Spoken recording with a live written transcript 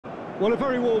Well, a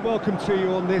very warm welcome to you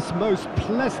on this most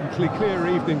pleasantly clear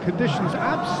evening. Conditions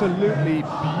absolutely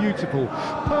beautiful.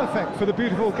 Perfect for the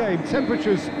beautiful game.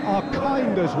 Temperatures are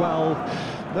kind as well.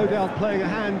 No doubt playing a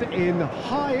hand in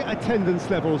high attendance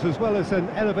levels as well as an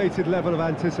elevated level of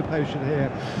anticipation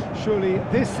here. Surely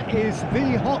this is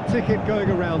the hot ticket going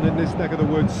around in this neck of the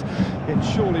woods. It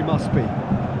surely must be.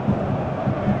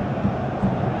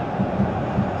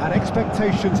 And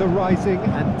expectations are rising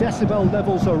and decibel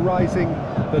levels are rising.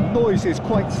 The noise is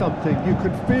quite something. You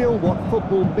can feel what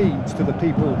football means to the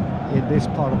people in this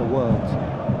part of the world.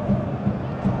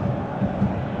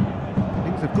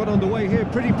 Things have got underway here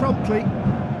pretty promptly.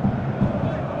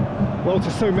 Well,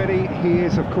 to so many, he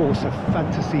is, of course, a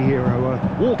fantasy hero,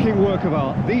 a walking work of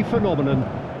art, the phenomenon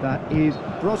that is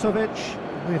Brozovic,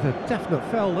 with a definite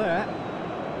fell there.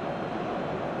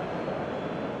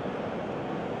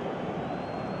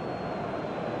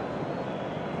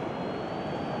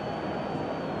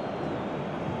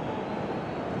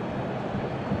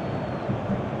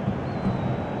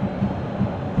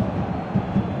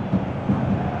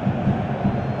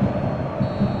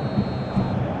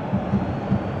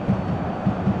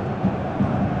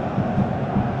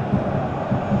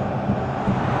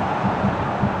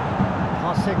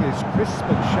 Is crisp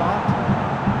and sharp.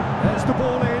 There's the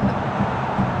ball in.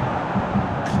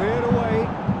 Cleared away.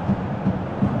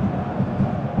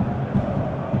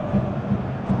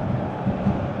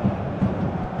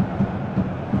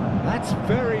 That's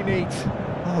very neat.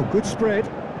 Oh, good spread.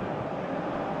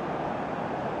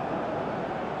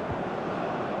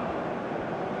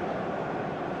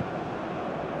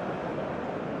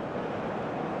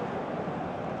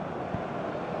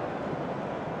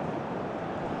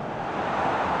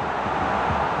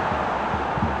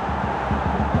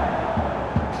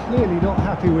 Clearly not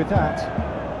happy with that.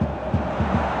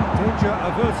 Danger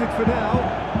averted for now.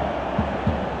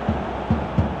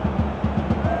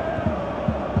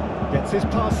 Gets his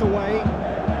pass away.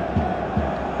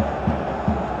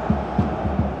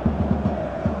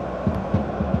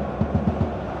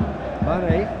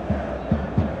 Mane.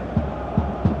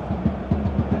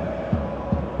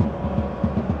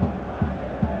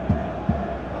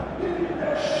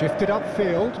 Shifted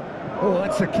upfield. Oh,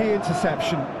 that's a key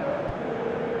interception.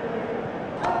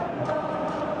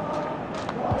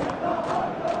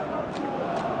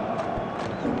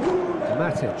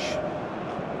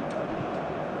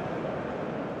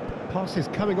 Passes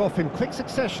coming off in quick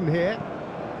succession here.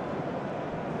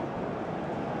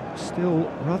 Still,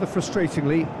 rather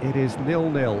frustratingly, it is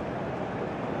 0-0.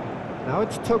 Now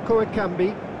it's Toko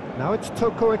Ekambi. Now it's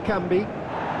Toko Ekambi.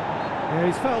 Yeah,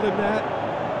 he's fouled him there.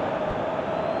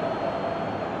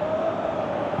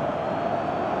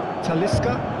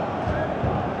 Talisca.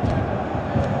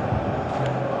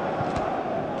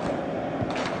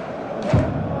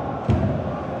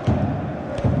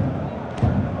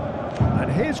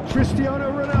 Here's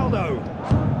Cristiano Ronaldo.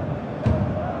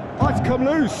 Oh, it's come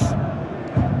loose.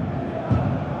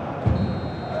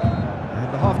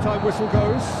 And the half-time whistle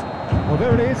goes. Well,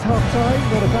 there it is, half-time.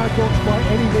 Not a bad watch by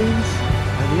any means.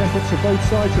 And the efforts of both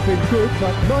sides have been good,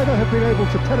 but neither have been able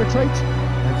to penetrate.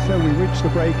 And so we reach the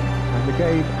break, and the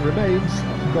game remains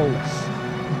goalless.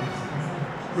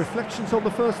 Reflections on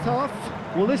the first half?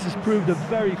 Well, this has proved a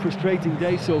very frustrating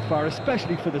day so far,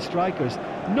 especially for the strikers.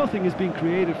 Nothing has been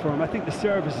created for them. I think the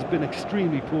service has been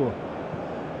extremely poor.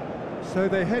 So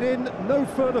they head in no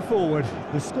further forward.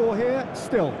 The score here,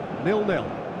 still 0-0.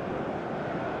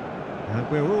 And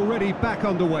we're already back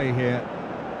underway here.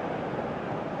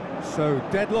 So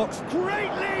deadlocks,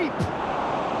 great leap!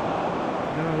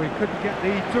 No, he couldn't get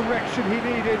the direction he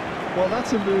needed. Well,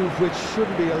 that's a move which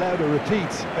shouldn't be allowed to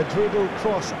repeat. A dribble,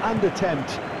 cross and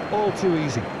attempt, all too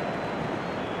easy.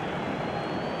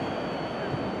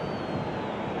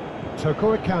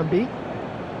 Toko Ekambi.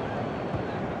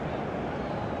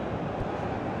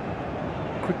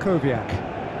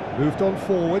 Krychowiak moved on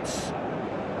forwards.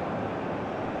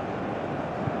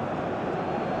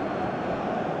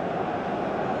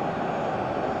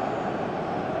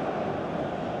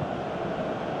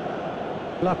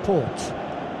 Laporte.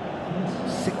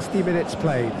 60 minutes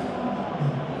played.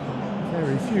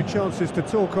 Very few chances to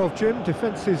talk of, Jim.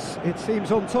 Defence is, it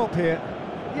seems, on top here.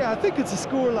 Yeah, I think it's a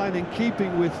scoreline in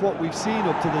keeping with what we've seen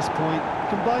up to this point.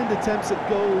 Combined attempts at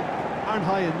goal aren't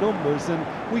high in numbers, and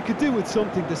we could do with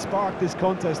something to spark this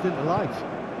contest into life.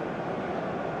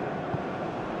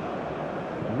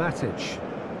 Matic.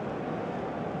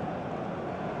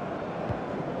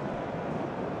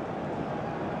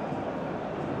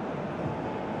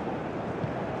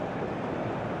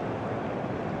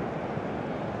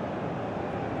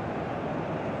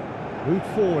 Moved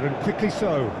forward and quickly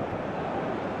so.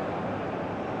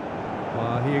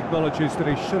 He acknowledges that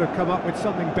he should have come up with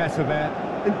something better there.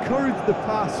 Encourage the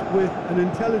pass with an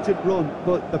intelligent run,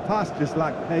 but the pass just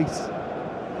lacked pace.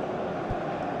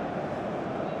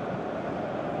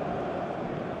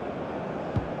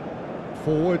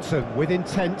 Forwards and with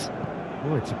intent.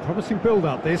 Oh, it's a promising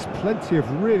build-up, this. Plenty of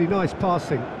really nice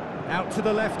passing. Out to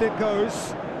the left it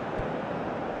goes.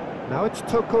 Now it's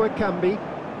Toko Ekambi.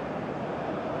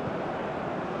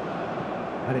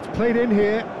 And it's played in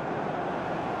here.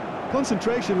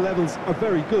 Concentration levels are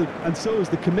very good, and so is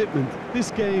the commitment. This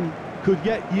game could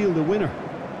yet yield a winner.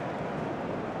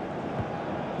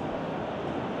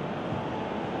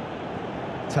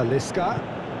 Talisca.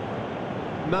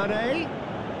 Mane.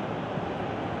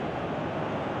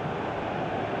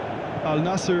 Al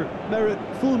Nassr merit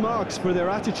full marks for their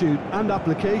attitude and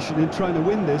application in trying to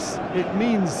win this. It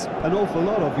means an awful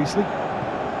lot, obviously.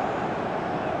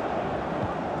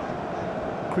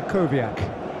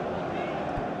 Krychowiak.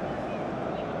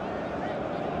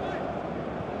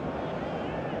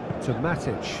 To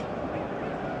Matic.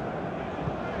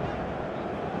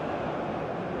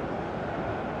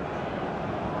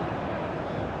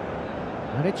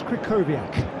 And it's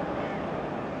Krychowiak.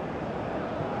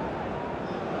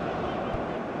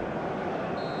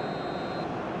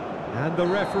 And the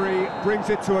referee brings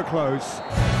it to a close.